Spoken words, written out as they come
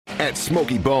At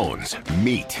Smoky Bones,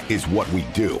 meat is what we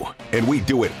do. And we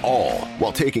do it all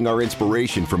while taking our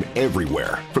inspiration from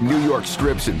everywhere. From New York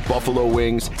strips and buffalo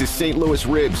wings to St. Louis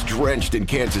ribs drenched in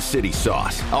Kansas City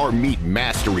sauce, our meat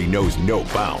mastery knows no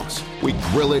bounds. We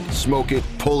grill it, smoke it,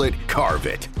 pull it, carve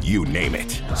it, you name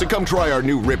it. So come try our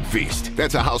new rib feast.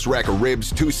 That's a house rack of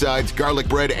ribs, 2 sides, garlic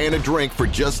bread, and a drink for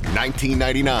just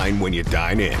 $19.99 when you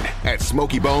dine in. At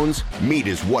Smoky Bones, meat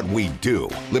is what we do.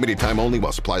 Limited time only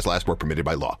while supplies last where permitted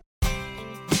by law.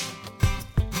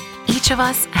 Each of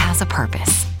us has a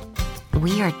purpose.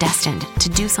 We are destined to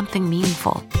do something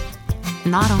meaningful,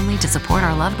 not only to support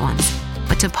our loved ones,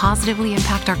 but to positively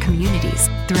impact our communities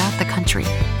throughout the country.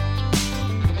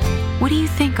 What do you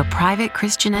think a private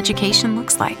Christian education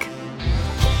looks like?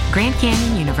 Grand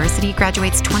Canyon University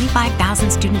graduates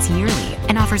 25,000 students yearly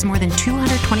and offers more than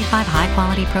 225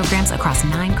 high-quality programs across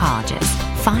 9 colleges.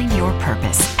 Find your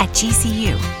purpose at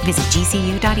GCU. Visit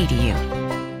gcu.edu.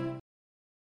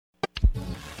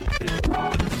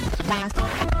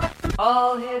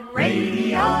 All Hit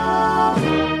Radio.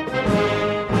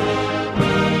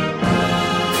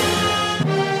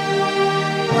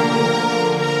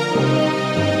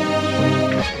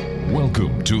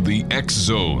 Welcome to the X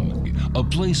Zone, a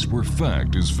place where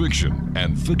fact is fiction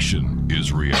and fiction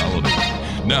is reality.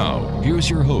 Now, here's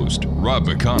your host, Rob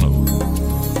McConnell.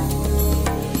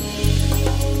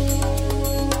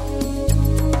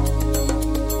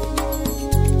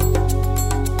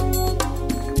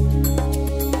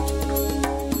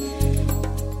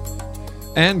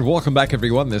 And welcome back,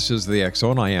 everyone. This is the X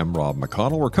Zone. I am Rob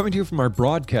McConnell. We're coming to you from our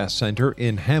broadcast center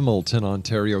in Hamilton,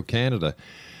 Ontario, Canada.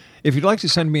 If you'd like to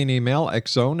send me an email,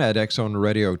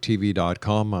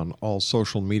 xzone@xzoneradiotv.com, on all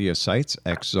social media sites,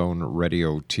 X-Zone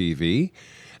Radio TV,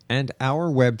 and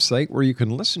our website where you can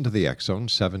listen to the X Zone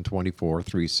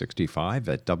 724-365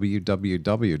 at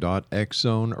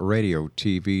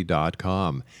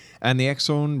www.xzoneradiotv.com. And the X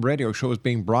Zone Radio Show is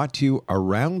being brought to you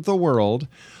around the world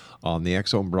on the X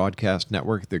Zone Broadcast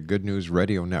Network, the Good News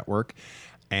Radio Network,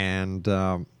 and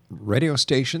radio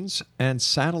stations and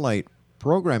satellite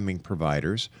programming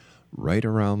providers right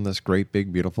around this great,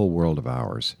 big, beautiful world of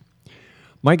ours.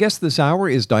 My guest this hour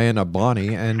is DIANNA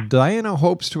BONNY, and DIANNA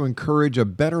hopes to encourage a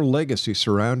better legacy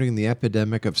surrounding the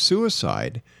epidemic of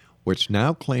suicide, which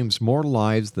now claims more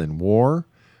lives than war,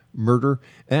 murder,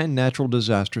 and natural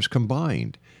disasters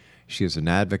combined. She is an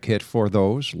advocate for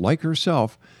those, like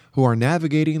herself, who are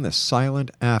navigating the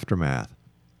silent aftermath.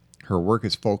 Her work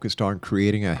is focused on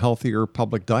creating a healthier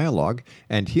public dialogue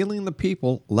and healing the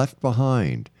people left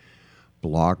behind.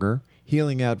 Blogger,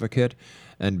 healing advocate,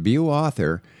 and VIEW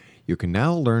author, you can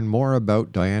now learn more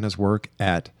about DIANNA's work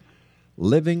at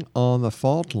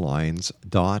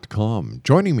livingonthefaultlines.com.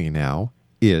 Joining me now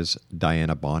is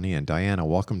DIANNA BONNY. And DIANNA,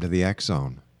 welcome to the X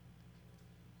Zone.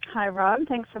 Hi, Rob.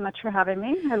 Thanks so much for having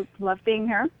me. I love being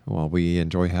here. Well, we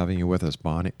enjoy having you with us,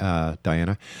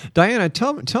 DIANNA. DIANNA,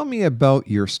 tell me about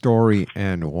your story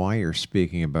and why you're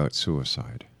speaking about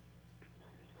suicide.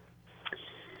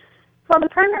 Well, the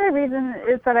primary reason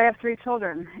is that I have 3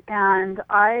 children, and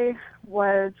my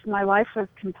life was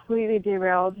completely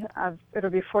derailed. It'll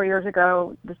be 4 years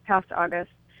ago, this past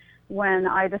August, when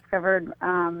I discovered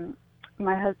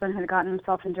my husband had gotten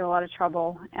himself into a lot of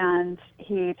trouble, and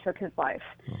he took his life.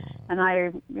 And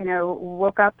I,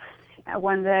 woke up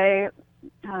one day,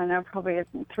 I don't know, probably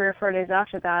 3 or 4 days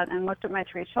after that, and looked at my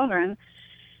 3 children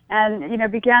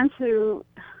and, began to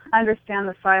understand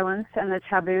the silence and the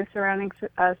taboo surrounding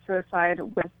suicide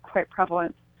was quite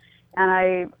prevalent. And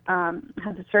I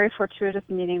had this very fortuitous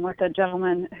meeting with a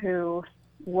gentleman who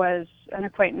was an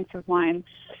acquaintance of mine,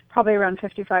 probably around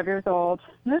 55 years old.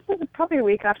 And this was probably a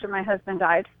week after my husband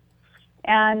died.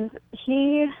 And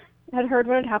he had heard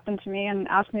what had happened to me and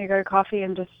asked me to go to coffee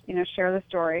and just, share the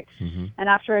story. Mm-hmm. And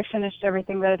after I finished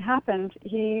everything that had happened,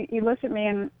 he looked at me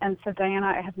and said,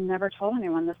 "DIANNA, I have never told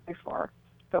anyone this before,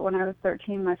 but when I was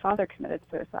 13, my father committed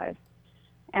suicide.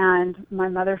 And my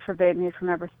mother forbade me from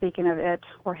ever speaking of it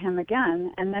or him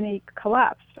again." And then he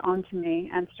collapsed onto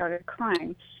me and started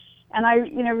crying. And I,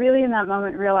 really in that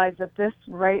moment realized that this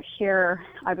right here,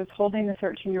 I was holding the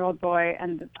 13-year-old boy,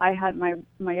 and I had my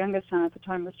youngest son at the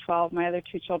time was 12. My other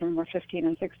 2 children were 15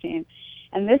 and 16.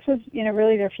 And this was,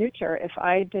 really their future if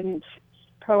I didn't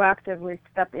proactively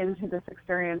step into this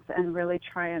experience and really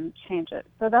try and change it.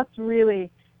 So that's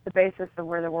really the basis of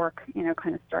where the work,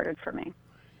 kind of started for me.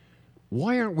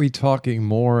 Why aren't we talking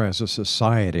more as a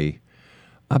society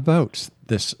about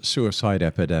this suicide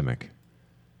epidemic?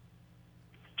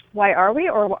 Why are we,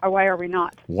 or why are we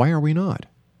not? Why are we not?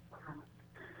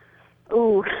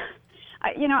 Ooh,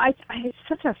 it's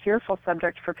such a fearful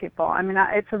subject for people. I mean,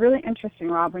 it's a really interesting,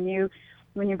 Rob, when you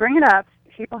bring it up.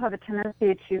 people have a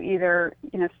tendency to either,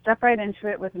 step right into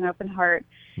it with an open heart,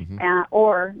 Mm-hmm.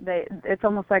 or it's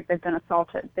almost like they've been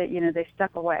assaulted. They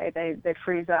step away, they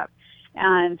freeze up.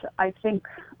 And I think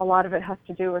a lot of it has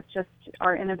to do with just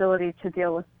our inability to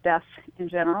deal with death in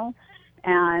general,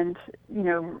 and,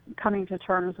 coming to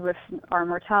terms with our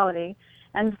mortality.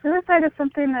 And suicide is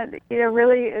something that,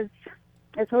 really is,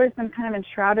 it's always been kind of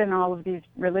enshrouded in all of these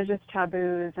religious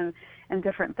taboos and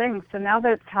different things. So now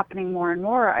that it's happening more and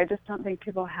more, I just don't think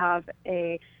people have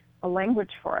a language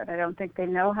for it. I don't think they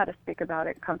know how to speak about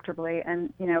it comfortably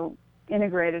and,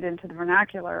 integrate it into the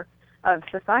vernacular of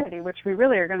society, which we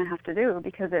really are going to have to do,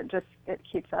 because it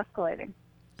keeps escalating.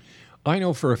 I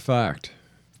know for a fact,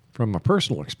 from a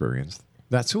personal experience,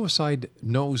 that suicide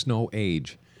knows no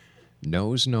age,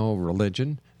 knows no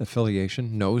religion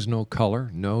affiliation, knows no color,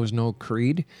 knows no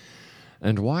creed.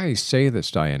 And why I say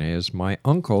this, Diana, is my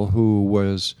uncle, who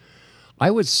was,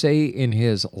 I would say, in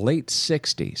his late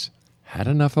 60s, had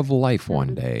enough of life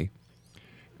one day,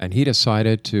 and he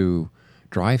decided to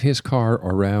drive his car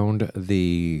around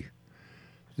the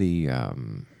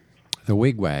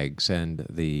wigwags and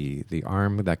the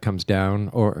arm that comes down,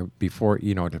 or before,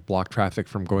 to block traffic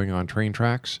from going on train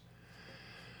tracks.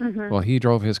 Mm-hmm. Well, he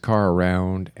drove his car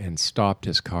around and stopped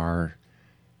his car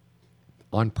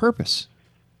on purpose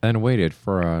and waited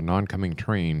for an oncoming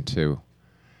train to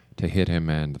hit him,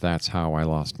 and that's how I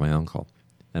lost my uncle.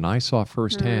 And I saw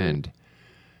firsthand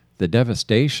the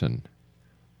devastation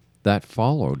that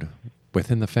followed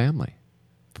within the family,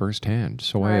 firsthand.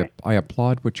 So right. I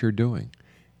applaud what you're doing.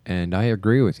 And I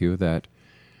agree with you that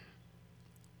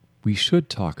we should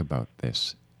talk about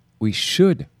this. We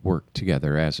should work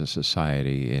together as a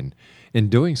society in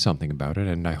doing something about it.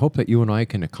 And I hope that you and I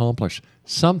can accomplish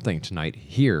something tonight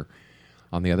here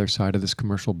on the other side of this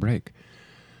commercial break.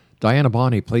 Dianna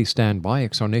Bonnny, please stand by.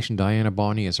 Exonation Dianna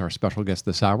Bonnny is our special guest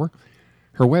this hour.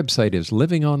 Her website is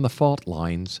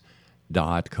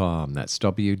livingonthefaultlines.com. That's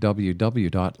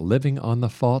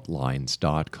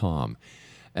www.livingonthefaultlines.com.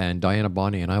 And Dianna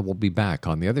Bonnny and I will be back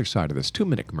on the other side of this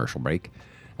 2-minute commercial break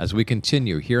as we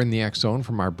continue here in the X Zone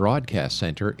from our broadcast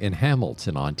center in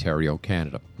Hamilton, Ontario,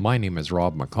 Canada. My name is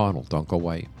Rob McConnell. Don't go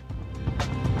away.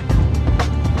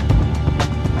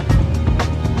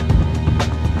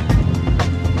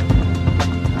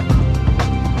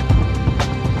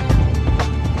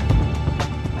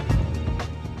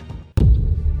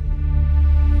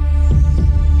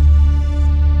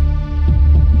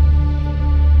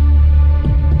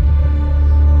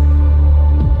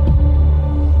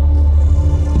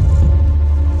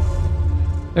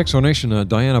 Exonation,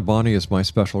 Dianna Bonnny is my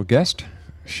special guest.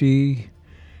 She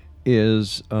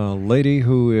is a lady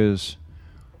who is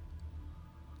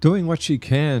doing what she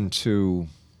can to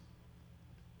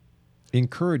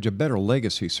encourage a better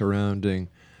legacy surrounding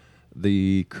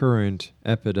the current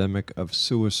epidemic of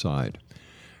suicide.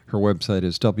 Her website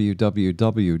is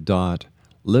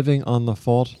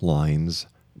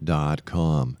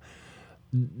www.livingonthefaultlines.com.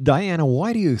 Dianna,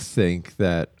 why do you think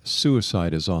that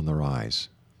suicide is on the rise?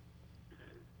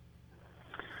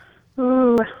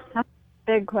 Ooh, that's a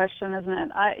big question, isn't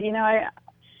it? I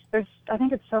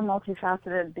think it's so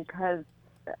multifaceted, because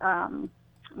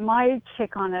my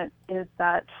take on it is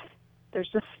that there's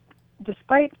just,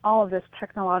 despite all of this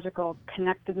technological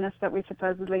connectedness that we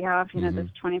supposedly have, this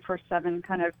 24/7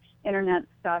 kind of internet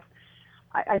stuff,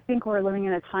 I think we're living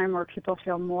in a time where people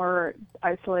feel more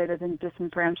isolated and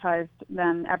disenfranchised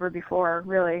than ever before,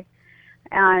 really.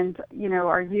 And,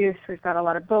 our youth, we've got a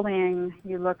lot of bullying.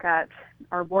 You look at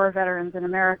our war veterans in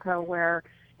America, where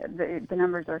the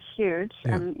numbers are huge.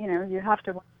 Yeah. And, you have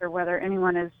to wonder whether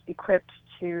anyone is equipped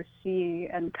to see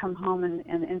and come home and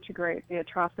integrate the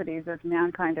atrocities of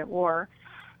mankind at war.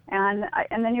 And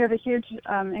then you have a huge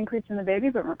increase in the baby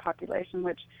boomer population,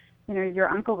 which, your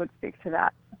uncle would speak to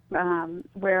that,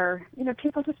 where,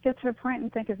 people just get to a point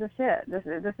and think, is this it? This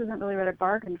isn't really what I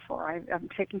bargained for. I'm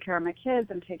taking care of my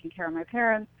kids. I'm taking care of my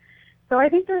parents. So I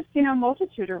think there's, a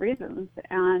multitude of reasons.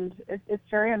 And it's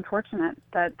very unfortunate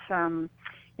that,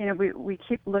 we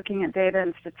keep looking at data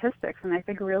and statistics. And I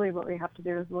think really what we have to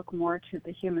do is look more to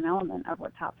the human element of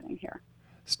what's happening here.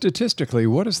 Statistically,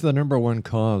 what is the number one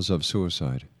cause of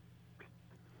suicide?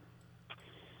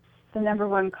 The number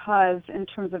one cause in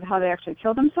terms of how they actually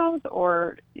kill themselves,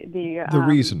 or the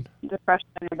reason, depression,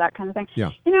 or that kind of thing?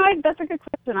 Yeah. That's a good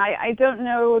question. I don't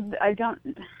know.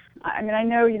 I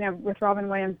know, with Robin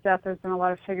Williams' death, there's been a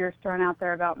lot of figures thrown out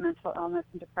there about mental illness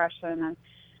and depression,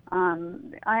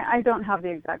 and I don't have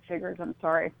the exact figures. I'm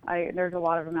sorry. There's a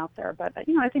lot of them out there, but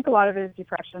I think a lot of it is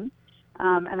depression.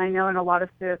 And I know in a lot of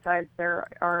suicides there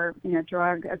are,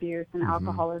 drug abuse and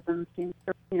alcoholism seems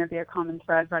to, be a common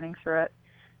thread running through it.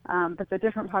 But the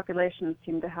different populations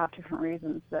seem to have different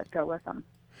reasons that go with them.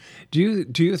 Do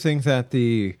you think that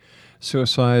the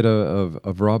suicide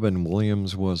of Robin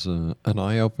Williams was an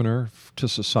eye-opener to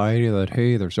society that,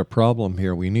 hey, there's a problem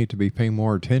here, we need to be paying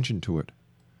more attention to it?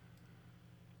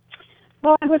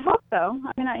 Well, I would hope so.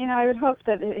 I mean, I would hope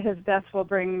that his death will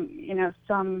bring,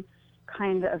 some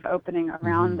kind of opening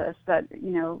around this, that,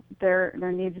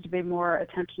 there needs to be more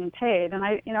attention paid. And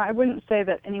I wouldn't say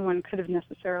that anyone could have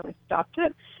necessarily stopped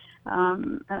it.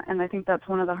 And I think that's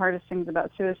one of the hardest things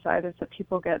about suicide, is that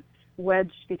people get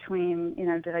wedged between,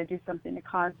 did I do something to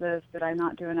cause this? Did I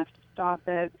not do enough to stop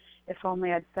it? If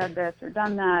only I'd said this or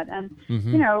done that. And,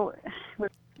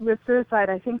 with suicide,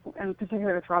 I think, and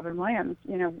particularly with Robin Williams,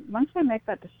 once they make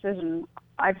that decision,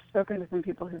 I've spoken to some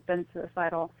people who've been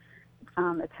suicidal,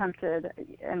 attempted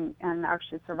and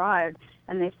actually survived,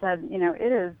 and they said,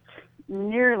 it is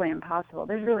nearly impossible.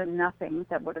 There's really nothing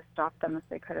that would have stopped them if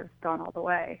they could have gone all the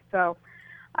way. So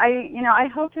I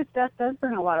hope his death does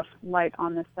bring a lot of light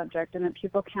on this subject, and that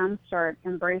people can start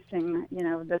embracing,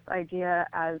 this idea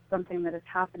as something that is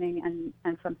happening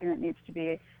and something that needs to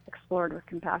be explored with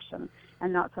compassion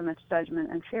and not so much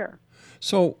judgment and fear.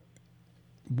 So,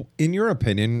 in your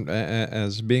opinion,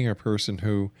 as being a person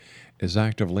who is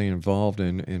actively involved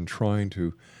in trying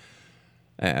to,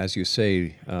 as you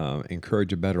say,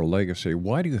 encourage a better legacy,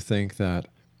 why do you think that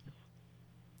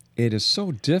it is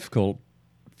so difficult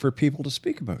for people to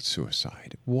speak about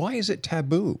suicide? Why is it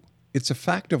taboo? It's a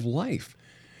fact of life.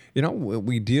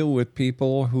 We deal with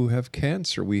people who have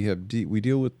cancer. We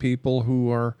deal with people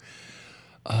who are,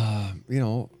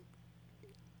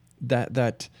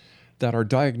 that are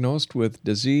diagnosed with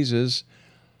diseases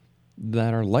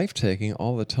that are life-taking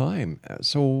all the time.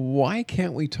 So why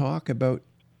can't we talk about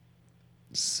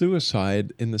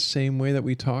suicide in the same way that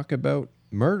we talk about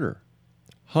murder,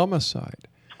 homicide,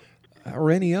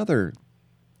 or any other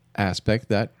aspect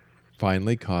that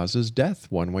finally causes death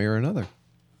one way or another?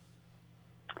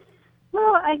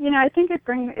 Well, I think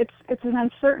it's an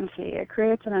uncertainty. It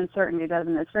creates an uncertainty,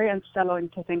 doesn't it? It's very unsettling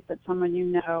to think that someone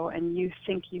and you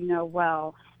think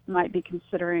well might be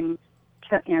considering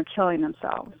killing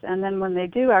themselves. And then when they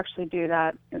do actually do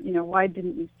that, why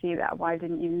didn't you see that? Why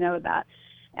didn't you know that?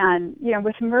 And,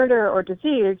 with murder or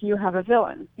disease, you have a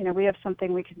villain. We have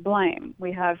something we can blame.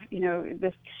 We have,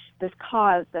 this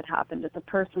cause that happened, that the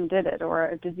person did it or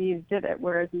a disease did it.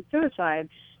 Whereas in suicide,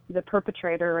 the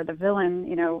perpetrator or the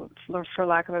villain, for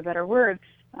lack of a better word,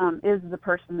 is the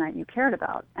person that you cared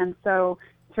about. And so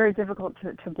it's very difficult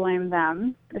to blame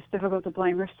them. It's difficult to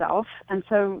blame yourself. And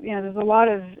so, there's a lot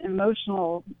of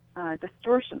emotional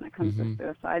distortion that comes with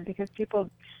suicide, because people,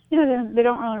 they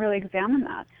don't really examine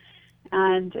that.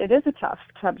 And it is a tough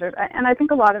subject. And I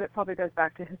think a lot of it probably goes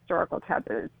back to historical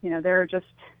taboos. There are just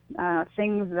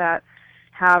things that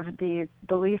have these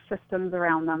belief systems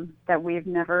around them that we've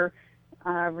never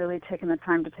really taken the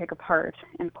time to take apart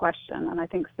and question. And I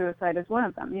think suicide is one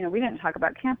of them. We didn't talk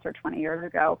about cancer 20 years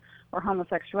ago or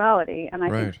homosexuality. And I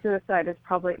think suicide is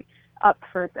probably up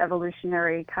for its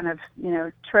evolutionary kind of,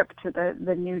 trip to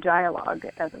the new dialogue,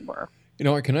 as it were.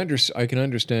 I can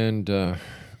understand,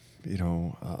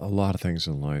 a lot of things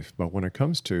in life, but when it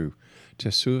comes to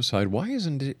suicide, why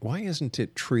isn't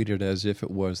it treated as if it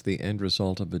was the end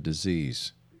result of a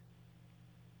disease?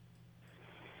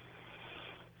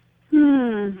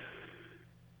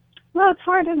 Well, it's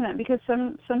hard, isn't it? Because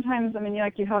sometimes,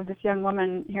 you have this young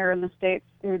woman here in the States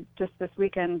who just this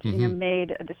weekend,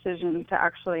 made a decision to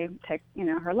actually take,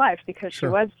 her life because she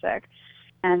was sick.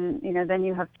 And, then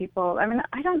you have people,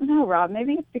 I don't know, Rob,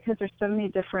 maybe it's because there's so many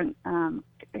different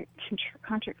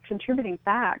contributing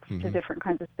facts to different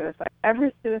kinds of suicide.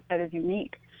 Every suicide is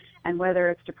unique. And whether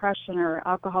it's depression or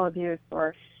alcohol abuse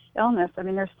or illness,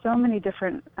 there's so many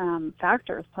different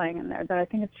factors playing in there that I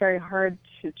think it's very hard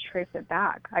to trace it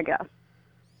back, I guess.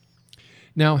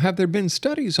 Now, have there been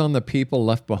studies on the people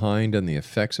left behind and the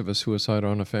effects of a suicide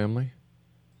on a family?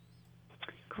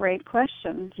 Great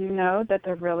question. Do you know that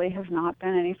there really have not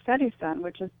been any studies done,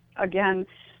 which is, again,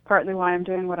 partly why I'm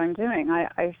doing what I'm doing.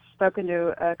 I've spoken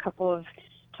to a couple of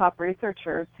top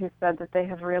researchers who said that they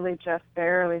have really just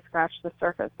barely scratched the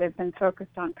surface. They've been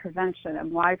focused on prevention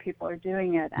and why people are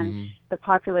doing it and the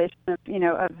population of,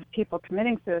 of people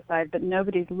committing suicide, but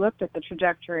nobody's looked at the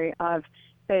trajectory of,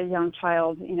 say, a young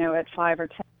child, at 5 or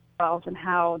 10, 12, and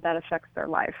how that affects their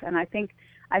life. And I think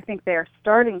they are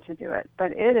starting to do it,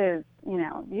 but it is,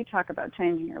 you talk about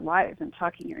changing your life and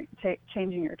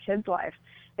changing your kid's life.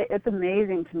 It's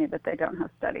amazing to me that they don't have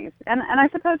studies. And I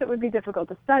suppose it would be difficult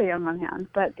to study on one hand,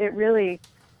 but it really,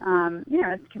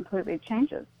 it completely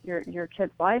changes your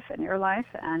kid's life and your life,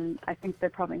 and I think there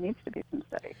probably needs to be some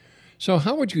study. So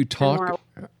how would you talk?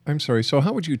 I'm sorry. So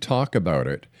how would you talk about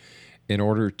it in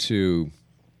order to,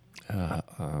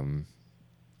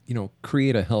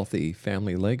 create a healthy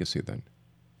family legacy? Then.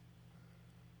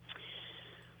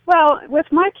 Well, with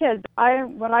my kids,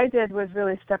 what I did was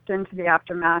really stepped into the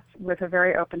aftermath with a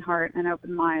very open heart and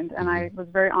open mind, and I was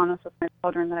very honest with my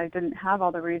children that I didn't have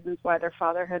all the reasons why their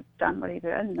father had done what he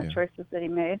did and the choices that he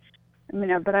made,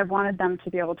 but I wanted them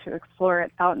to be able to explore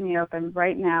it out in the open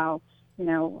right now,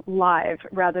 live,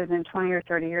 rather than 20 or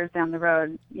 30 years down the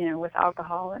road, with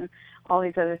alcohol and all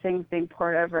these other things being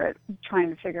poured over it,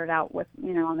 trying to figure it out with,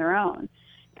 on their own.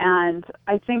 And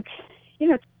I think,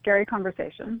 it's a scary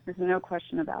conversation. There's no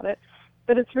question about it.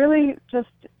 But it's really just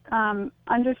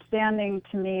understanding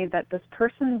to me that this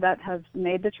person that has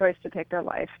made the choice to take their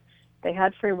life, they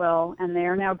had free will, and they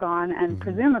are now gone, and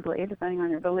presumably, depending on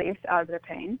your beliefs, out of their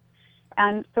pain.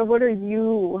 And so what are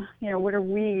what are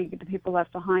we, the people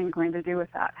left behind, going to do with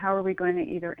that? How are we going to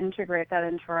either integrate that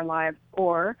into our lives,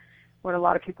 or what a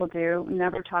lot of people do,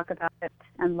 never talk about it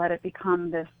and let it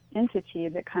become this entity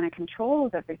that kind of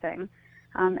controls everything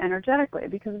energetically?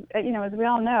 Because, as we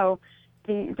all know,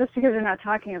 just because they're not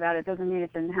talking about it doesn't mean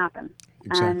it didn't happen.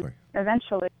 Exactly. And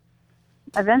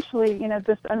eventually,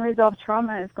 this unresolved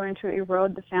trauma is going to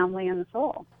erode the family and the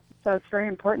soul. So it's very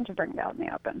important to bring it out in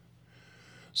the open.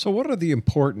 So what are the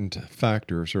important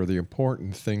factors or the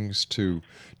important things to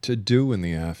do in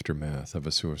the aftermath of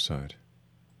a suicide?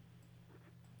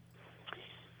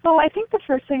 Well, I think the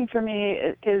first thing for me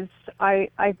is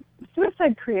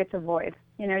suicide creates a void.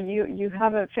 You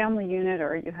have a family unit,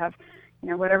 or you have,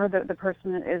 whatever the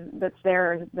person is that's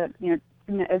there that,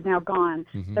 is now gone.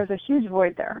 There's a huge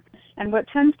void there. And what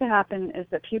tends to happen is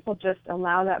that people just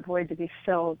allow that void to be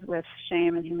filled with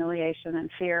shame and humiliation and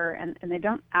fear, and they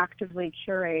don't actively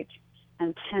curate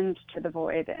and tend to the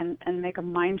void and make a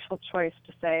mindful choice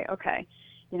to say, okay,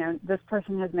 this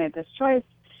person has made this choice,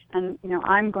 and,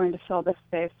 I'm going to fill this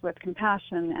space with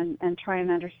compassion and try and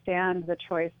understand the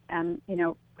choice and,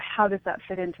 how does that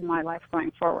fit into my life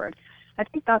going forward? I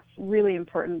think that's really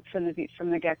important from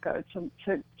the get-go,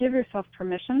 to give yourself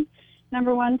permission,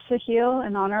 number one, to heal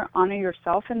and honor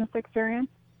yourself in this experience,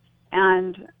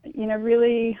 and,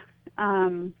 really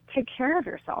take care of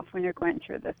yourself when you're going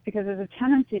through this, because there's a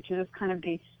tendency to just kind of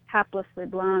be haplessly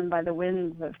blown by the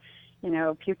winds of,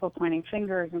 people pointing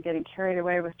fingers and getting carried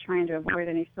away with trying to avoid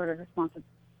any sort of responsibility.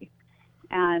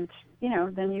 And,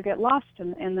 then you get lost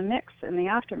in the mix, in the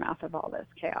aftermath of all this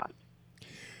chaos.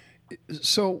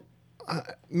 So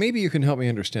maybe you can help me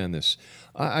understand this.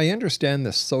 I understand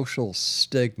the social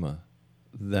stigma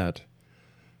that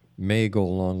may go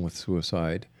along with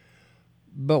suicide,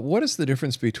 but what is the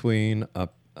difference between a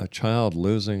child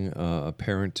losing a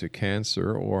parent to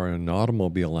cancer, or an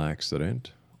automobile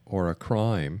accident, or a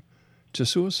crime, to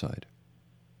suicide?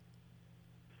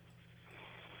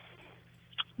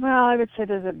 Well, I would say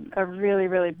there's a really,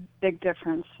 really big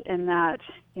difference in that,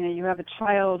 you have a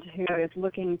child who is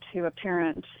looking to a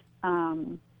parent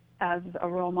as a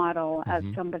role model, as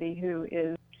somebody who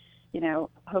is,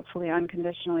 hopefully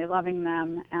unconditionally loving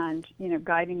them and,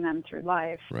 guiding them through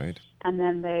life. Right. And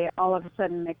then they all of a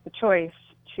sudden make the choice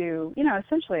to,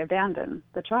 essentially abandon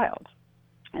the child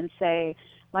and say,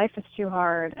 life is too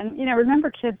hard. And,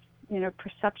 remember, kids,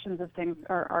 perceptions of things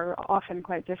are often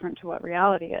quite different to what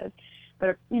reality is.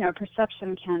 But,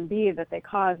 perception can be that they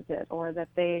caused it, or that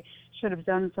they should have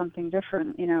done something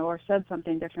different, or said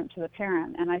something different to the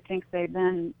parent. And I think they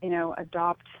then,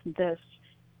 adopt this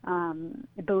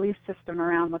belief system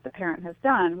around what the parent has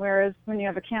done. Whereas when you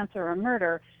have a cancer or a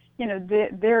murder,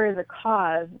 there is a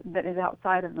cause that is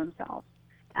outside of themselves.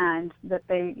 And that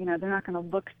they, they're not going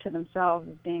to look to themselves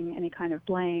as being any kind of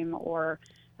blame or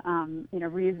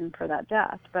reason for that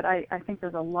death. But I think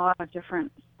there's a lot of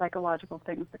different psychological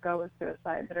things that go with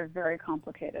suicide that are very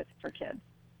complicated for kids.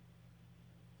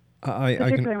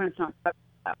 Particularly when it's not.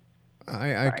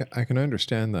 I can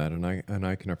understand that, and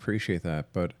I can appreciate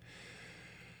that. But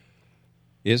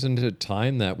isn't it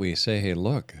time that we say, hey,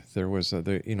 look, there was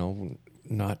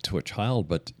not to a child,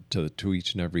 but to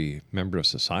each and every member of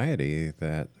society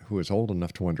who is old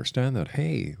enough to understand that,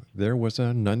 hey, there was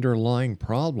an underlying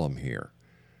problem here.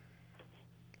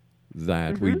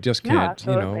 That we just can't,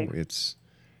 it's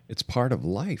part of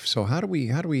life. So how do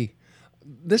we,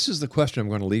 this is the question I'm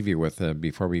going to leave you with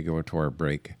before we go to our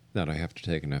break that I have to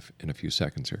take in a few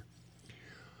seconds here.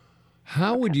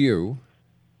 How would you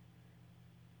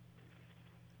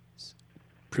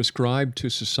prescribe to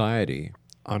society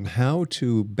on how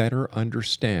to better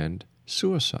understand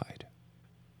suicide?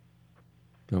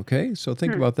 Okay, so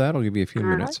think about that. I'll give you a few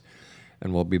minutes.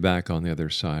 and we'll be back on the other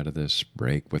side of this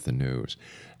break with the news.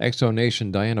 Exo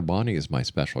Nation, DIANNA BONNY is my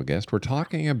special guest. We're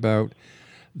talking about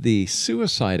the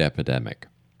suicide epidemic.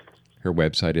 Her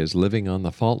website is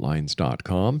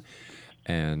livingonthefaultlines.com.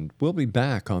 And we'll be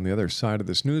back on the other side of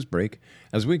this news break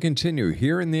as we continue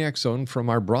here in the X Zone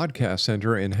from our broadcast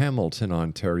center in Hamilton,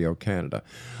 Ontario, Canada.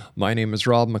 My name is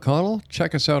Rob McConnell.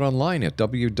 Check us out online at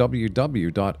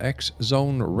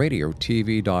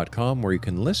www.xzoneradiotv.com, where you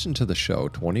can listen to the show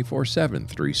 24/7,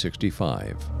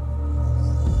 365.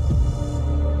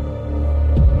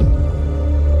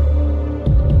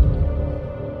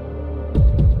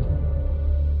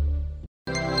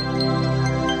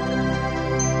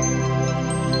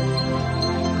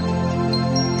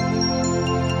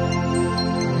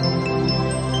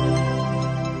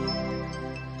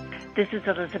 This is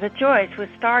Elizabeth Joyce with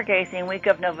Stargazing week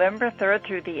of November 3rd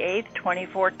through the 8th,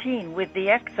 2014 with the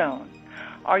X Zone.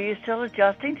 Are you still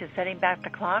adjusting to setting back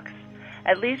the clocks?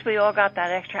 At least we all got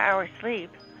that extra hour sleep.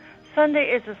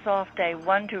 Sunday is a soft day,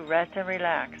 one to rest and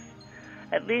relax.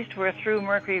 At least we're through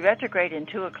Mercury retrograde in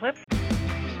 2 eclipses.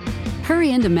 Hurry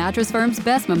into Mattress Firm's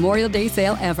best Memorial Day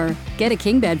sale ever. Get a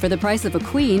king bed for the price of a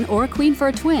queen or a queen for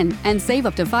a twin and save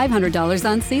up to $500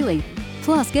 on Sealy.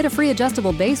 Plus, get a free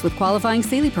adjustable base with qualifying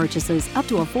Sealy purchases up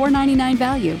to a $499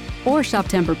 value. Or shop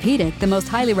Tempur-Pedic, the most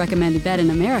highly recommended bed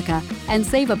in America, and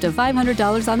save up to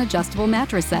 $500 on adjustable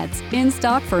mattress sets in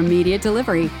stock for immediate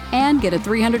delivery. And get a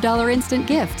 $300 instant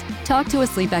gift. Talk to a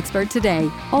sleep expert today,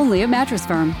 only at Mattress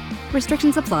Firm.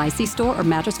 Restrictions apply. See store or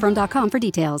mattressfirm.com for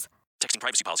details. Texting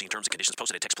privacy policy and terms and conditions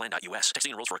posted at textplan.us.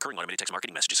 Texting enrolls for recurring automated text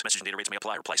marketing messages. Message and data rates may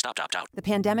apply. Reply stop to opt out. The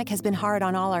pandemic has been hard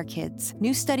on all our kids.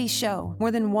 New studies show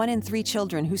more than 1 in 3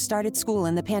 children who started school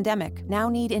in the pandemic now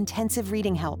need intensive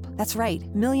reading help. That's right.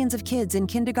 Millions of kids in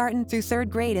kindergarten through 3rd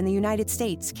grade in the United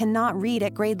States cannot read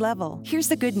at grade level. Here's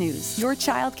the good news. Your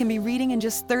child can be reading in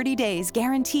just 30 days,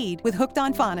 guaranteed, with Hooked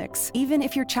on Phonics. Even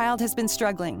if your child has been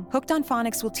struggling, Hooked on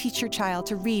Phonics will teach your child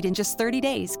to read in just 30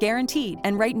 days, guaranteed.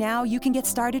 And right now, you can get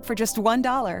started for just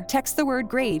 $1. Text the word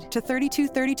GRADE to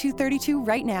 323232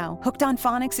 right now. Hooked on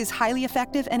Phonics is highly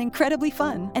effective and incredibly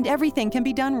fun, and everything can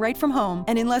be done right from home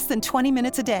and in less than 20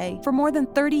 minutes a day for more than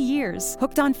 30 years.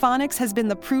 Hooked on Phonics has been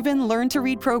the proven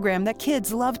learn-to-read program that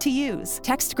kids love to use.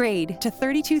 Text GRADE to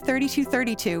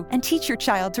 323232 and teach your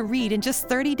child to read in just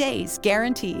 30 days,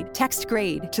 guaranteed. Text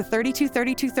GRADE to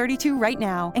 323232 right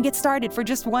now and get started for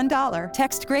just $1.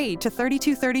 Text GRADE to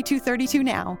 323232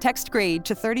 now. Text GRADE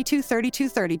to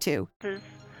 323232.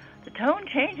 The tone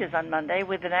changes on Monday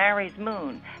with an Aries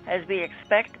moon, as we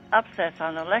expect upsets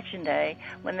on Election Day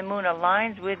when the moon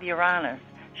aligns with Uranus.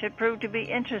 Should prove to be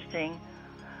interesting.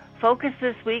 Focus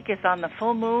this week is on the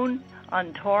full moon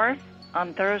on Taurus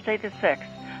on Thursday the 6th.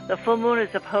 The full moon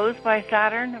is opposed by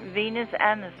Saturn, Venus,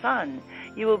 and the Sun.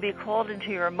 You will be called into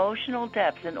your emotional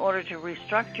depths in order to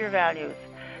restructure your values.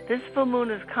 This full moon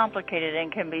is complicated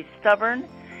and can be stubborn,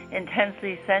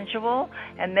 intensely sensual,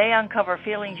 and may uncover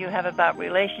feelings you have about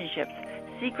relationships,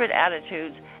 secret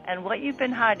attitudes, and what you've been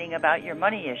hiding about your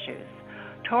money issues.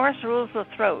 Taurus rules the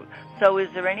throat, so is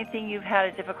there anything you've had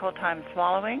a difficult time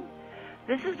swallowing?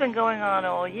 This has been going on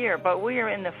all year, but we are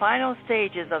in the final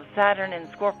stages of Saturn in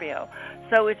Scorpio,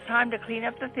 so it's time to clean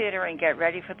up the theater and get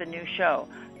ready for the new show,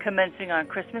 commencing on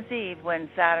Christmas Eve when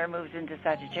Saturn moves into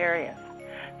Sagittarius.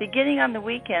 Beginning on the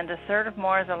weekend, assertive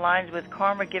Mars aligns with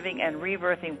karma-giving and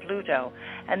rebirthing Pluto,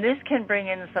 and this can bring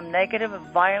in some negative,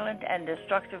 violent, and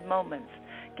destructive moments.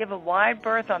 Give a wide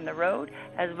berth on the road,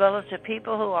 as well as to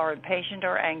people who are impatient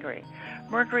or angry.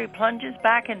 Mercury plunges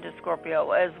back into Scorpio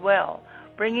as well,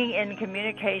 bringing in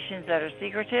communications that are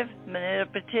secretive,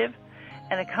 manipulative,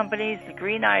 and accompanies the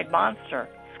green-eyed monster,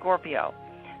 Scorpio.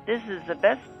 This is the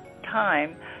best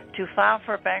time to file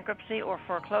for bankruptcy or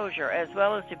foreclosure, as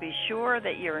well as to be sure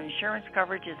that your insurance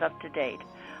coverage is up to date.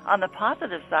 On the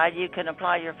positive side, you can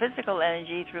apply your physical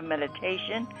energy through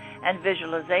meditation and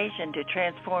visualization to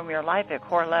transform your life at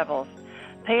core levels.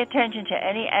 Pay attention to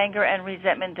any anger and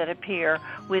resentment that appear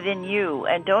within you,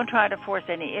 and don't try to force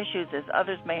any issues as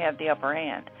others may have the upper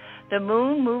hand. The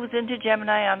moon moves into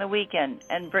Gemini on the weekend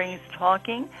and brings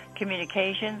talking,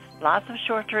 communications, lots of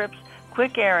short trips,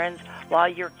 quick errands while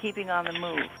you're keeping on the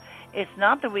move. It's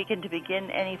not the weekend to begin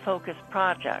any focused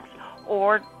projects,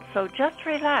 so just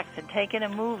relax and take in a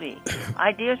movie.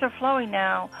 Ideas are flowing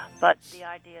now, but the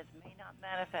ideas may not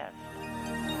manifest.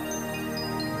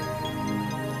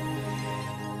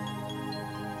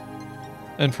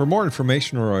 And for more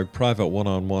information or a private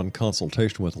one-on-one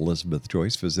consultation with Elizabeth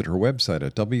Joyce, visit her website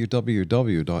at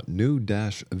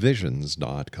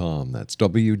www.new-visions.com. That's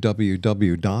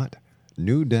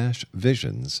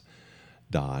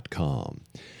www.new-visions.com.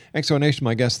 Exonation,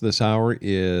 my guest this hour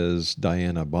is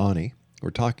DIANNA BONNY. We're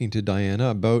talking to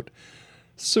DIANNA about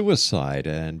suicide,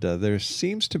 and there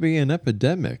seems to be an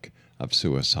epidemic of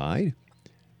suicide.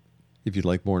 If you'd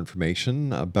like more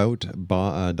information about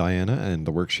DIANNA and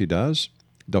the work she does,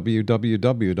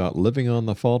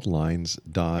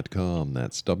 www.livingonthefaultlines.com.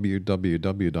 That's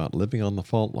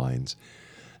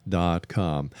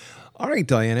www.livingonthefaultlines.com. All right,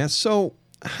 DIANNA, so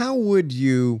how would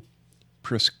you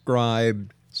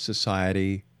prescribe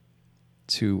society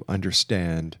to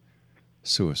understand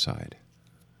suicide?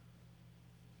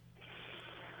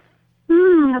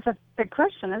 That's a big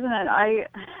question, isn't it?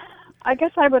 I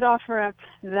guess I would offer up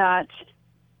that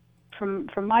from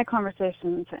my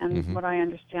conversations and what I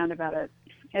understand about it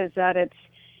is that it's,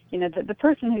 the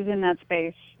person who's in that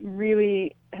space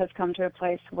really has come to a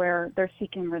place where they're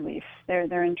seeking relief.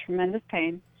 They're in tremendous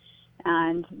pain,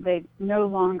 and they no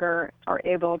longer are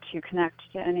able to connect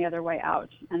to any other way out.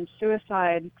 And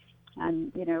suicide,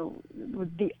 and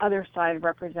the other side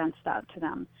represents that to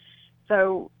them.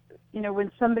 So,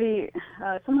 when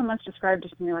someone once described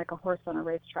it to me like a horse on a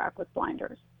racetrack with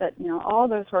blinders, that, all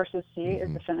those horses see is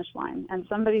the finish line. And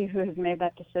somebody who has made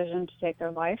that decision to take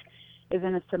their life is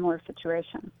in a similar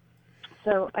situation.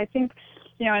 So I think,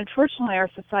 unfortunately our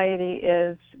society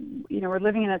is, we're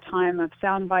living in a time of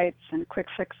sound bites and quick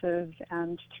fixes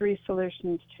and 3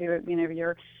 solutions to,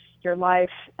 your life.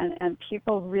 And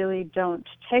people really don't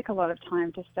take a lot of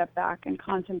time to step back and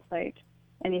contemplate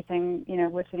anything,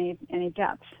 with any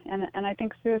depth. And I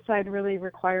think suicide really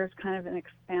requires kind of an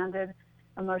expanded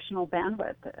emotional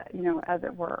bandwidth, as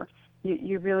it were.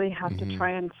 You really have to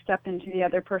try and step into the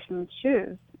other person's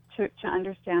shoes to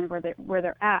understand where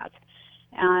they're at.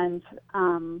 And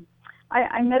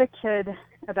I met a kid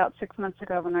about 6 months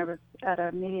ago when I was at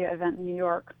a media event in New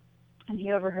York, and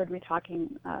he overheard me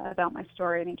talking about my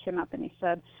story, and he came up and he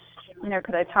said,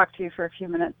 could I talk to you for a few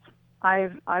minutes?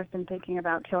 I've been thinking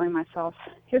about killing myself.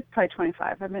 He was probably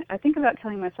 25. I think about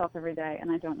killing myself every day,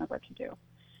 and I don't know what to do.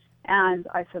 And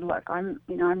I said, look, I'm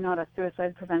not a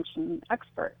suicide prevention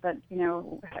expert, but, do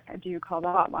you call the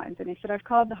hotlines? And he said, I've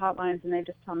called the hotlines, and they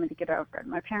just tell me to get over it.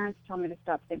 My parents tell me to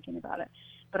stop thinking about it,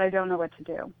 but I don't know what to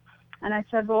do. And I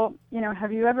said, well,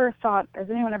 have you ever thought, has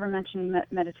anyone ever mentioned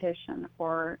meditation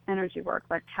or energy work,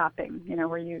 like tapping,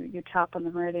 where you tap on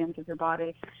the meridians of your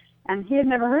body? And he had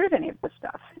never heard of any of this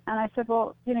stuff. And I said,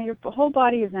 well, your whole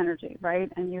body is energy,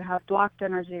 right? And you have blocked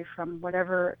energy from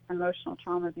whatever emotional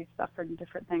traumas you suffered and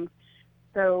different things.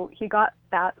 So he got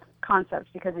that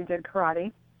concept because he did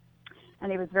karate,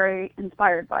 and he was very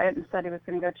inspired by it and said he was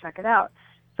going to go check it out.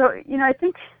 So, I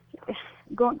think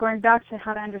going back to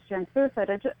how to understand suicide,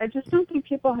 I just don't think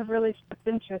people have really stepped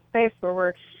into a space where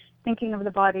we're thinking of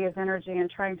the body as energy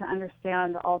and trying to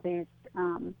understand all these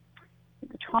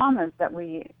traumas that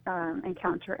we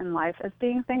encounter in life as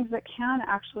being things that can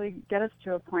actually get us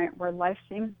to a point where life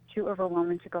seems too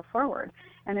overwhelming to go forward.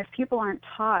 And if people aren't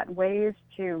taught ways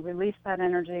to release that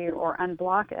energy or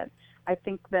unblock it, I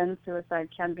think then suicide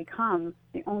can become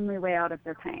the only way out of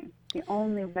their pain, the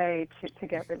only way to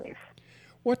get relief.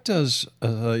 What does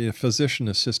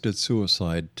physician-assisted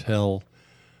suicide tell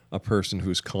a person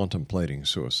who's contemplating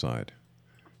suicide?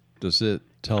 Does it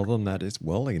tell them that it's,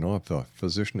 if a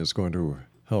physician is going to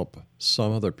help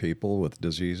some other people with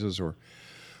diseases or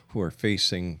who are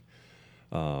facing,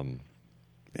 death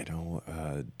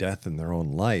in their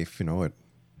own life,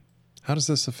 how does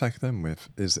this affect them?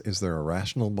 Is there a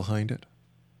rationale behind it?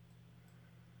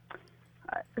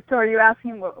 So are you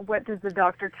asking what does the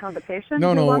doctor tell the patient?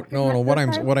 No.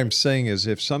 What I'm saying is,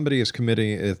 if somebody is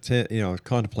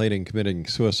contemplating committing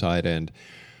suicide, and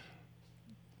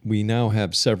we now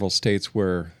have several states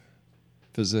where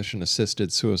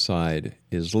physician-assisted suicide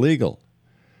is legal,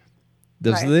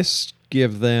 does this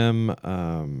give them,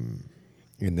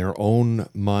 in their own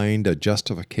mind, a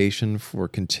justification for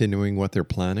continuing what they're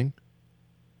planning?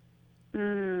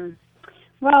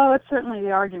 Well, it's certainly the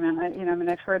argument.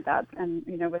 I've heard that, and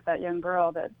with that young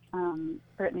girl, that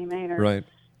Brittany Maynard. Right.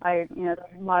 A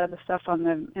lot of the stuff on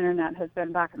the internet has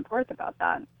been back and forth about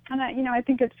that, and I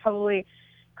think it's probably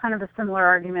kind of a similar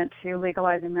argument to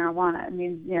legalizing marijuana. I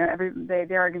mean,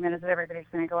 the argument is that everybody's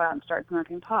going to go out and start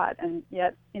smoking pot, and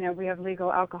yet, we have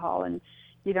legal alcohol, and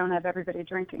you don't have everybody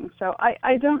drinking. So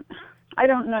I don't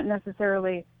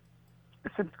necessarily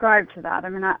subscribe to that. I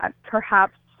mean,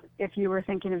 perhaps if you were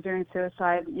thinking of doing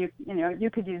suicide, you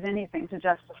could use anything to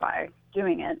justify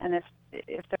doing it. And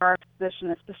if there are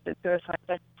physician-assisted suicides,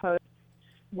 I suppose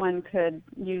one could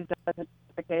use that as a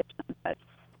justification. But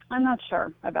I'm not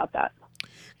sure about that.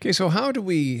 Okay, so how do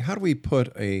we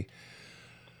put a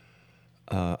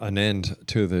an end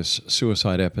to this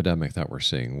suicide epidemic that we're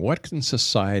seeing? What can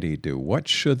society do? What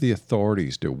should the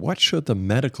authorities do? What should the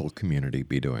medical community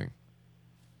be doing?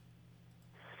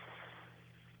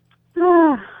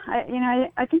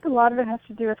 I think a lot of it has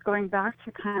to do with going back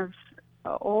to kind of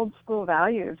old school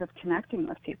values of connecting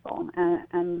with people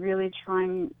and really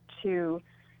trying to,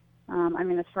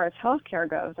 as far as healthcare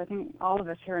goes, I think all of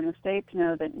us here in the States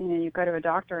know that, you go to a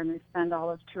doctor and they spend all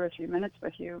of 2 or 3 minutes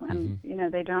with you and,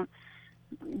 they don't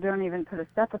even put a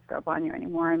stethoscope on you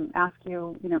anymore and ask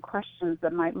you, questions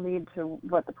that might lead to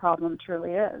what the problem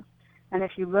truly is. And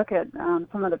if you look at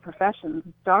some of the professions,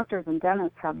 doctors and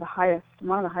dentists have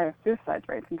one of the highest suicide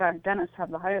rates. In fact, dentists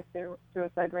have the highest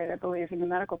suicide rate, I believe, in the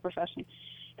medical profession.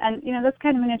 And, that's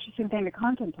kind of an interesting thing to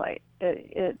contemplate.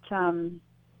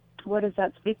 What does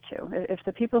that speak to? If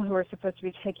the people who are supposed to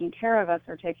be taking care of us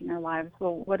are taking our lives,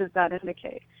 well, what does that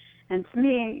indicate? And to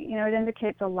me, it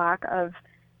indicates a lack of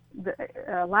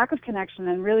connection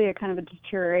and really a kind of a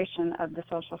deterioration of the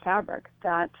social fabric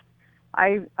that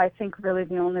I think really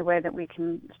the only way that we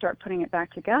can start putting it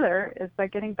back together is by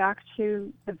getting back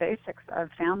to the basics of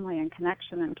family and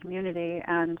connection and community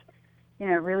and,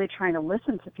 really trying to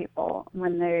listen to people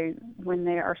when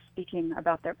they are speaking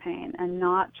about their pain and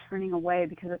not turning away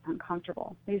because it's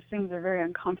uncomfortable. These things are very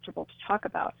uncomfortable to talk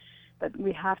about, but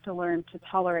we have to learn to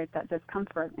tolerate that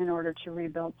discomfort in order to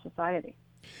rebuild society.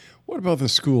 What about the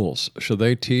schools? Should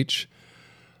they teach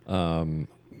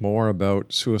more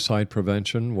about suicide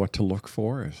prevention, what to look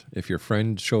for? If your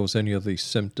friend shows any of these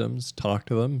symptoms, talk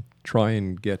to them, try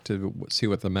and get to see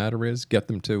what the matter is, get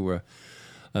them to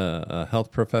a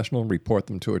health professional, report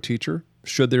them to a teacher.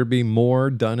 Should there be more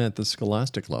done at the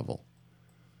scholastic level?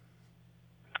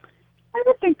 I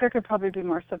would think there could probably be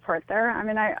more support there.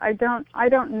 I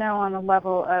don't know on a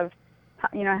level of,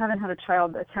 I haven't had a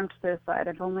child attempt suicide.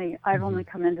 I've only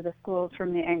come into the schools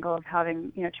from the angle of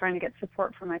having, trying to get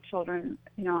support for my children,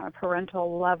 on a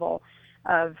parental level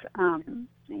of,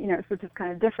 which is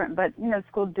kind of different. But,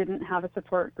 school didn't have a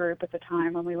support group at the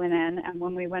time when we went in. And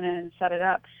when we went in and set it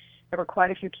up, there were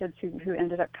quite a few kids who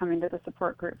ended up coming to the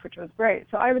support group, which was great.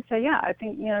 So I would say, I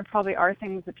think, there probably are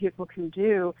things that people can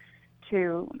do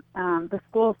the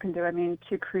schools can do,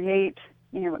 to create,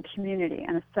 a community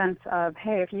and a sense of,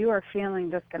 hey, if you are feeling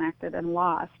disconnected and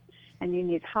lost and you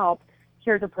need help,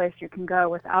 here's a place you can go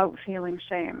without feeling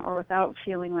shame or without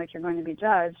feeling like you're going to be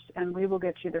judged, and we will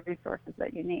get you the resources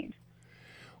that you need.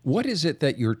 What is it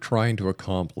that you're trying to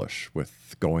accomplish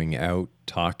with going out,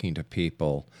 talking to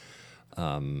people,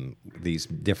 these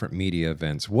different media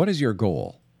events? What is your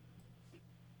goal?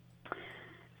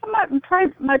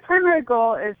 My primary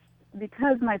goal is,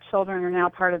 because my children are now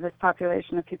part of this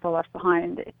population of people left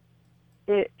behind,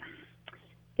 it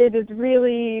is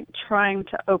really trying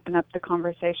to open up the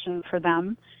conversation for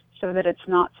them so that it's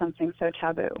not something so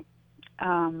taboo.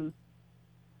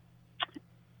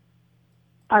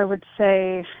 I would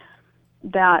say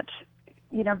that,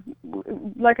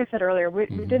 like I said earlier, we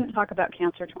didn't talk about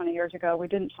cancer 20 years ago. We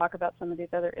didn't talk about some of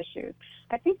these other issues.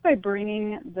 I think by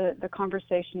bringing the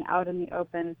conversation out in the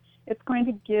open, it's going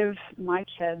to give my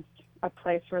kids a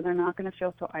place where they're not going to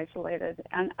feel so isolated,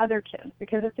 and other kids,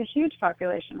 because it's a huge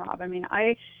population, Rob.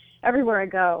 Everywhere I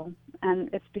go, and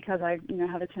it's because I,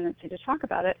 have a tendency to talk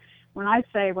about it. When I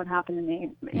say what happened to me,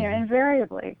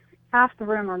 invariably, half the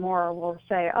room or more will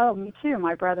say, oh, me too,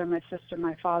 my brother, my sister,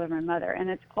 my father, my mother. And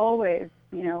it's always,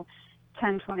 10,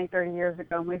 20, 30 years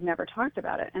ago, and we've never talked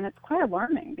about it. And it's quite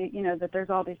alarming, that there's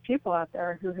all these people out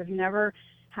there who have never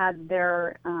had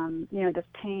their, this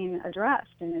pain addressed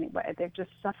in any way. They've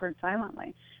just suffered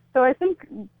silently. So I think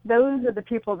those are the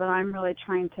people that I'm really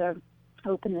trying to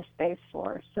open the space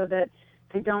for, so that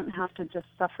they don't have to just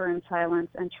suffer in silence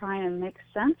and try and make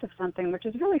sense of something which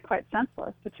is really quite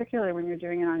senseless, particularly when you're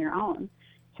doing it on your own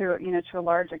to a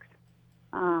large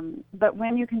extent. But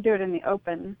when you can do it in the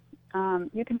open,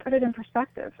 you can put it in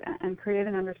perspective and create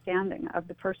an understanding of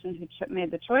the person who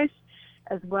made the choice,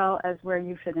 as well as where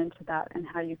you fit into that and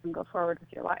how you can go forward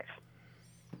with your life.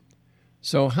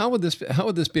 So how would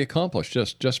this be accomplished?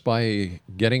 Just by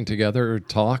getting together,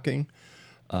 talking,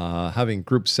 having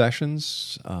group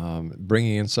sessions,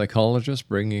 bringing in psychologists,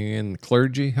 bringing in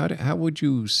clergy? How would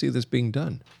you see this being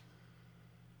done?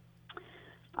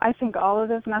 I think all of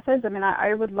those methods.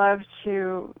 I would love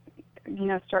to,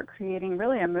 start creating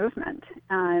really a movement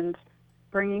and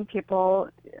bringing people,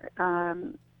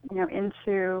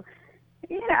 into.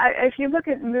 If you look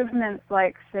at movements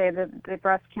like, say, the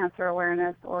breast cancer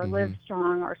awareness or Live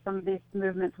Strong, or some of these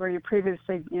movements where you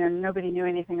previously, nobody knew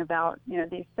anything about,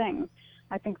 these things,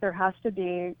 I think there has to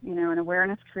be, an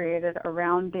awareness created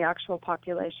around the actual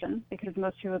population, because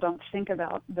most people don't think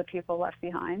about the people left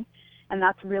behind. And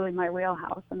that's really my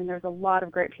wheelhouse. I mean, there's a lot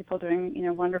of great people doing,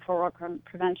 wonderful work on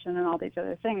prevention and all these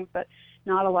other things, but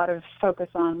not a lot of focus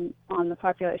on the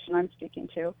population I'm speaking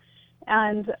to.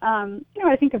 And,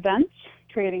 I think events,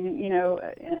 creating,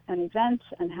 an event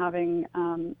and having,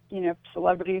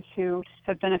 celebrities who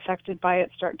have been affected by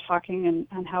it start talking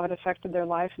and how it affected their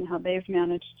life and how they've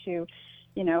managed to,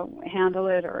 handle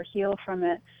it or heal from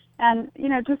it. And,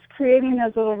 just creating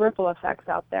those little ripple effects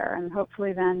out there. And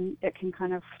hopefully then it can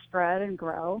kind of spread and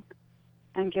grow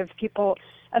and give people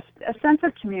a sense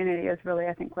of community is really,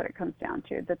 I think, what it comes down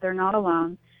to, that they're not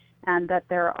alone and that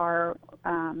there are,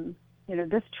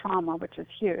 this trauma, which is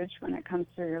huge when it comes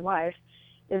through your life,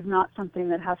 is not something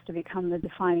that has to become the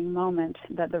defining moment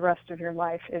that the rest of your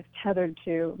life is tethered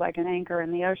to like an anchor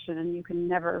in the ocean and you can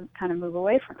never kind of move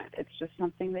away from it. It's just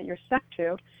something that you're stuck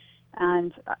to.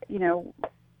 And,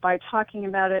 by talking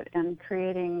about it and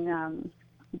creating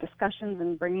discussions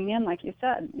and bringing in, like you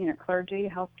said,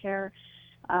 clergy, healthcare,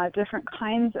 different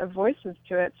kinds of voices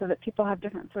to it so that people have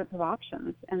different sorts of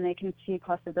options and they can see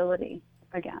possibility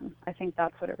again. I think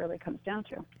that's what it really comes down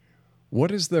to. What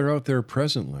is there out there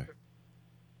presently?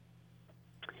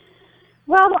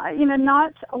 Well,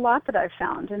 not a lot that I've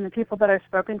found. And the people that I've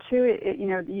spoken to,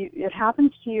 it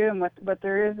happens to you, and what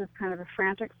there is kind of a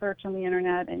frantic search on the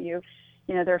internet, and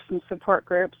there's some support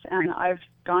groups, and I've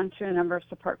gone to a number of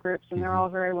support groups, and they're all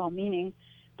very well-meaning.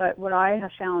 But what I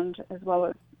have found, as well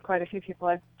as quite a few people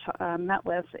I've met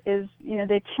with, is,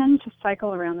 they tend to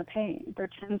cycle around the pain. There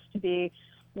tends to be,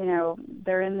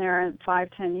 they're in there in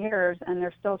 5-10 years, and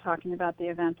they're still talking about the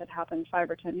event that happened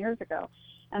 5 or 10 years ago.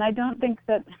 And I don't think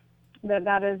that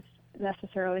is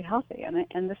necessarily healthy.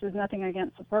 And this is nothing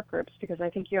against support groups, because I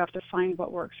think you have to find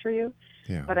what works for you.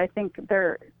 Yeah. But I think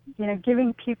they're,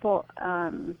 giving people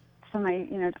some,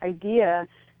 idea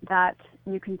that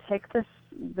you can take this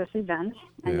event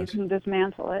and you can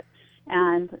dismantle it,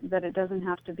 and that it doesn't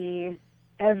have to be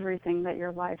everything that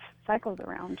your life cycles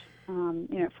around,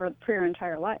 for your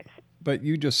entire life. But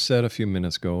you just said a few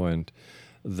minutes ago, and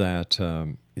that,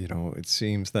 it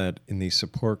seems that in these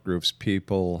support groups,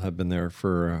 people have been there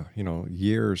for,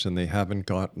 years, and they haven't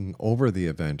gotten over the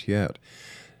event yet.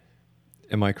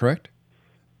 Am I correct?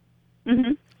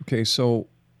 Mm-hmm. Okay, so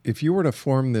if you were to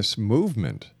form this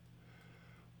movement,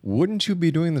 wouldn't you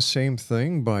be doing the same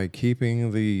thing by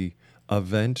keeping the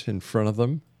event in front of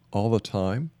them all the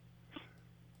time?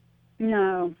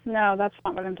 No, that's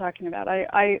not what I'm talking about.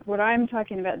 What I'm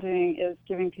talking about doing is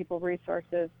giving people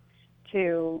resources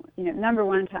to, number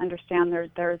one, to understand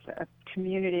there's a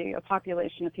community, a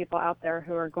population of people out there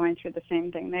who are going through the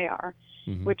same thing they are,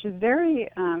 which is very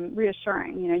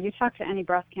reassuring. You talk to any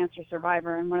breast cancer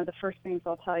survivor, and one of the first things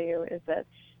they'll tell you is that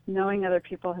knowing other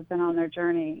people have been on their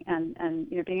journey and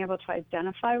being able to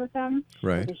identify with them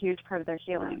is a huge part of their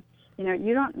healing.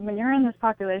 When you're in this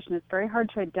population, it's very hard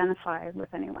to identify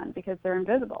with anyone because they're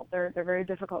invisible. They're very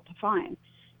difficult to find.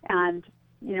 And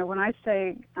when I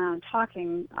say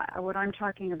talking, what I'm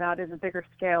talking about is a bigger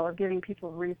scale of giving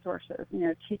people resources,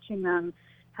 teaching them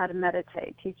how to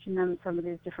meditate, teaching them some of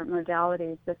these different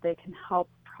modalities that they can help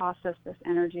process this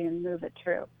energy and move it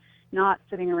through. Not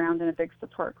sitting around in a big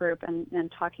support group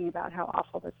and talking about how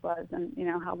awful this was and,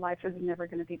 how life is never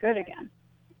going to be good again.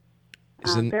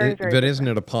 Isn't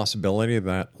it a possibility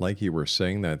that, like you were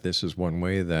saying, that this is one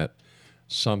way that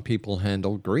some people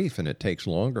handle grief, and it takes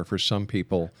longer for some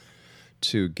people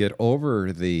to get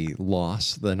over the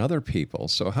loss than other people?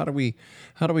 So how do we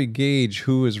gauge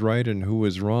who is right and who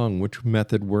is wrong, which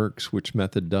method works, which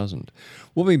method doesn't?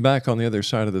 We'll be back on the other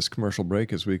side of this commercial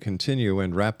break as we continue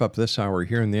and wrap up this hour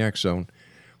here in the X Zone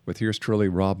with yours truly,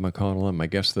 Rob McConnell, and my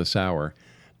guest this hour,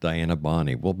 DIANNA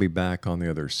BONNY. We'll be back on the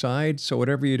other side. So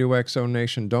whatever you do, X Zone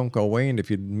Nation, don't go away. And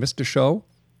if you missed a show,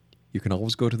 you can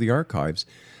always go to the archives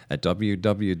at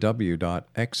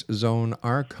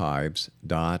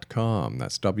www.xzonearchives.com.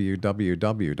 That's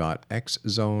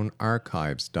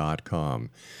www.xzonearchives.com.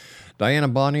 DIANNA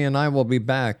BONNY and I will be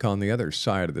back on the other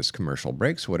side of this commercial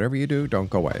break. So whatever you do, don't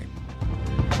go away.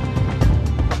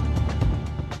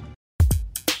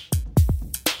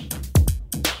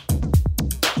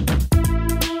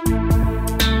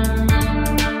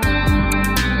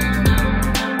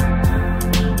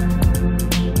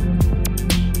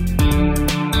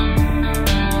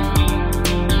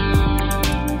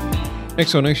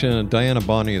 Exonation, DIANNA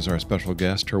BONNY is our special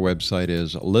guest. Her website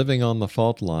is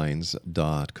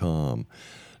livingonthefaultlines.com.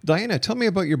 DIANNA, tell me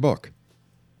about your book.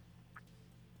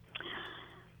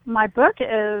 My book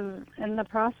is in the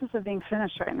process of being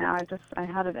finished right now. I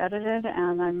had it edited,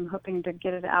 and I'm hoping to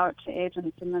get it out to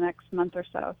agents in the next month or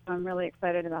so. So I'm really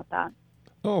excited about that.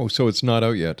 Oh, so it's not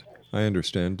out yet. I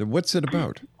understand. What's it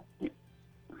about?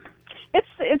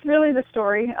 It's really the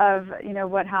story of,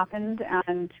 what happened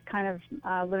and kind of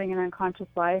living an unconscious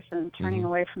life and turning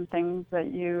away from things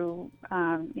that you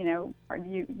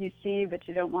see but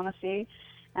you don't want to see,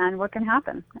 and what can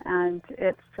happen. And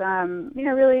it's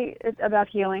really it's about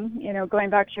healing. Going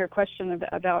back to your question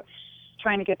about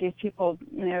trying to get these people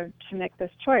to make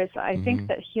this choice. I think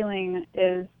that healing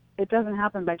it doesn't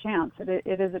happen by chance.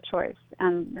 It is a choice,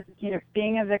 and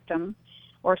being a victim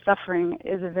or suffering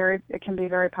it can be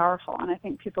very powerful, and I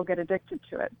think people get addicted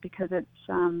to it because it's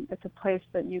a place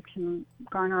that you can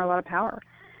garner a lot of power,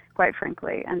 quite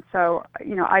frankly. And so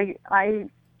I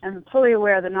am fully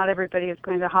aware that not everybody is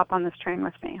going to hop on this train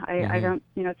with me. I don't,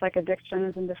 it's like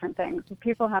addictions and different things.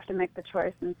 People have to make the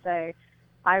choice and say,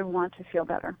 I want to feel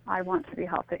better. I want to be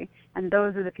healthy, and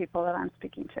those are the people that I'm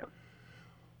speaking to.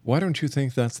 Why don't you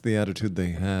think that's the attitude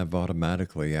they have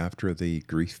automatically after the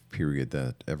grief period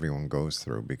that everyone goes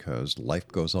through? Because life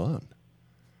goes on.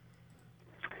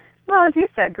 Well, as you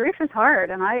said, grief is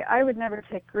hard, and I would never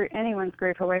take anyone's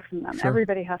grief away from them. Sure.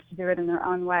 Everybody has to do it in their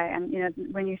own way. And,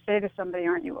 when you say to somebody,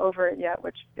 aren't you over it yet,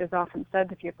 which is often said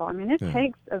to people, it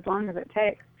takes as long as it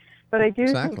takes. But I do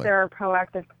think there are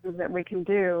proactive things that we can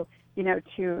do,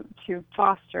 to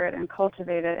foster it and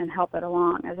cultivate it and help it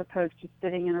along, as opposed to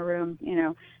sitting in a room,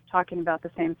 talking about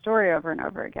the same story over and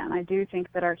over again. I do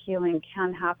think that our healing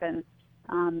can happen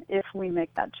if we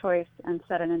make that choice and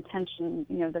set an intention,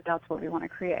 that's what we want to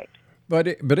create. But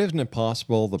isn't it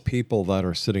possible the people that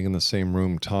are sitting in the same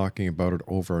room talking about it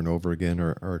over and over again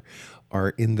are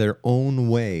in their own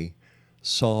way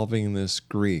solving this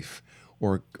grief?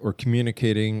 Or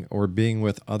communicating or being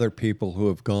with other people who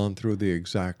have gone through the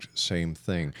exact same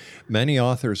thing. Many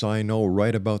authors I know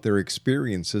write about their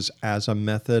experiences as a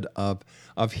method of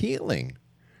healing.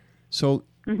 So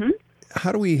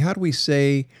how do we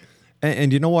say,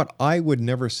 and you know what, I would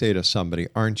never say to somebody,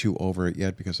 aren't you over it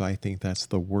yet? Because I think that's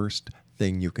the worst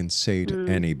thing you can say to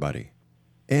anybody.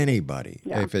 Anybody.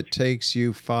 Yeah. If it takes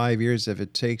you 5 years, if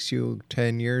it takes you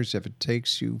 10 years, if it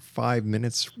takes you 5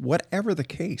 minutes, whatever the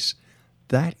case,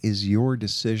 that is your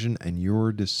decision and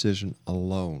your decision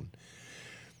alone.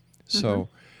 So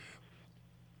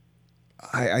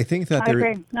I think that I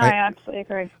agree. No, I absolutely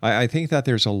agree. I think that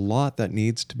there's a lot that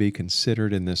needs to be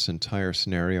considered in this entire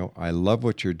scenario. I love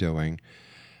what you're doing,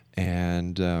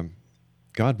 and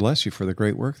God bless you for the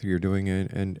great work that you're doing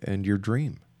and your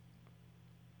dream.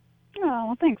 Oh,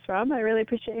 well, thanks, Rob. I really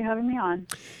appreciate you having me on.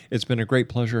 It's been a great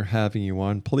pleasure having you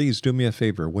on. Please do me a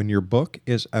favor. When your book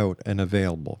is out and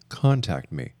available,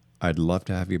 contact me. I'd love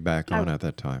to have you back on at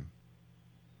that time.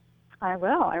 I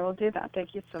will. I will do that.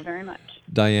 Thank you so very much.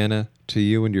 Diana, to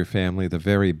you and your family, the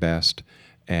very best.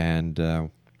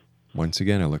 And once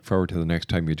again, I look forward to the next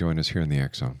time you join us here in the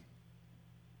X Zone.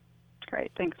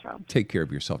 Great. Thanks, Rob. Take care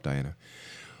of yourself, Diana.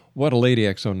 What a lady,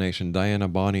 X Zone Nation. Diana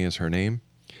BONNY is her name.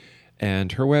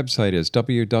 And her website is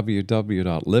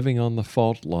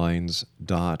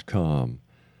www.livingonthefaultlines.com.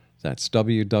 That's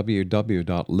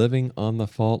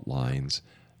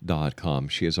www.livingonthefaultlines.com.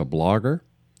 She is a blogger,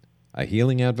 a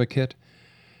healing advocate,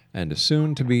 and a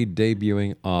soon-to-be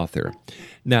debuting author.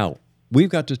 Now, we've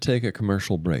got to take a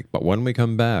commercial break, but when we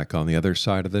come back on the other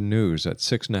side of the news at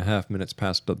 6.5 minutes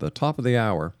past the top of the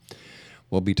hour,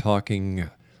 we'll be talking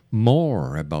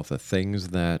more about the things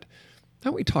that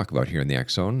we talk about here in the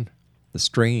X Zone. The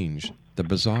strange, the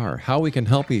bizarre, how we can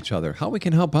help each other, how we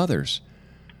can help others,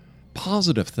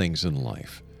 positive things in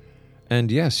life.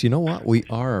 And yes, you know what? We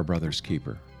are our brother's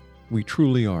keeper. We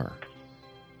truly are.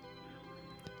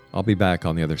 I'll be back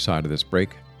on the other side of this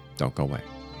break. Don't go away.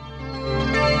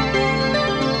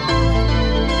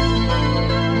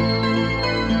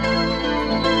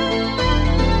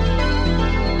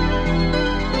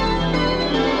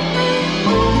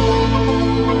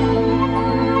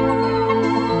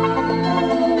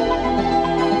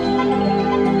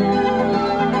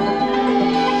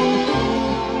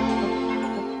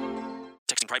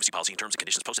 Privacy policy and terms and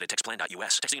conditions posted at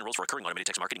textplan.us. Texting enrolls for recurring automated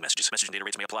text marketing messages. Message and data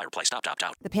rates may apply. Reply stop to opt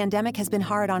out. The pandemic has been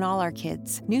hard on all our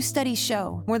kids. New studies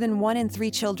show more than 1 in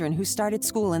 3 children who started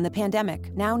school in the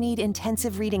pandemic now need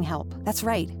intensive reading help. That's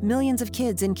right. Millions of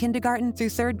kids in kindergarten through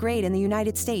 3rd grade in the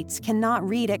United States cannot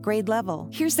read at grade level.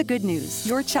 Here's the good news.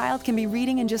 Your child can be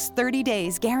reading in just 30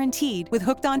 days, guaranteed, with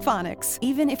Hooked on Phonics.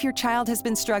 Even if your child has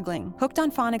been struggling, Hooked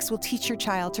on Phonics will teach your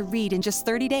child to read in just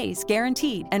 30 days,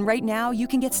 guaranteed. And right now, you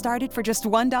can get started for just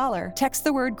 $1. Text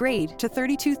the word GRADE to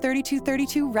 32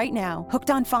 323232 right now. Hooked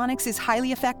on Phonics is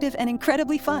highly effective and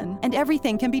incredibly fun, and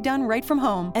everything can be done right from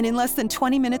home and in less than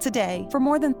 20 minutes a day for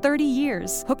more than 30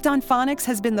 years. Hooked on Phonics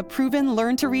has been the proven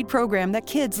learn-to-read program that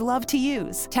kids love to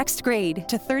use. Text GRADE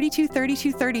to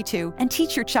 323232 and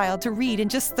teach your child to read in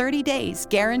just 30 days,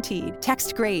 guaranteed.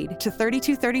 Text GRADE to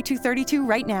 323232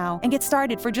 right now and get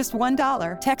started for just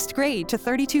 $1. Text GRADE to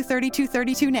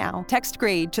 323232 now. Text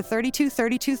GRADE to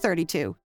 323232.